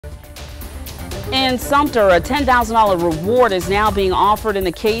In Sumter, a $10,000 reward is now being offered in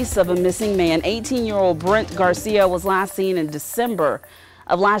the case of a missing man. 18-year-old Brent Garcia was last seen in December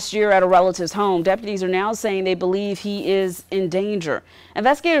of last year at a relative's home. Deputies are now saying they believe he is in danger.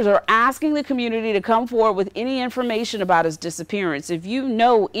 Investigators are asking the community to come forward with any information about his disappearance. If you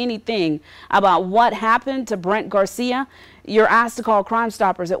know anything about what happened to Brent Garcia, you're asked to call Crime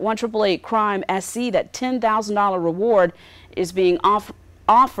Stoppers at 1-888-CRIME-SC. That $10,000 reward is being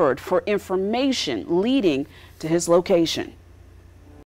offered for information leading to his location.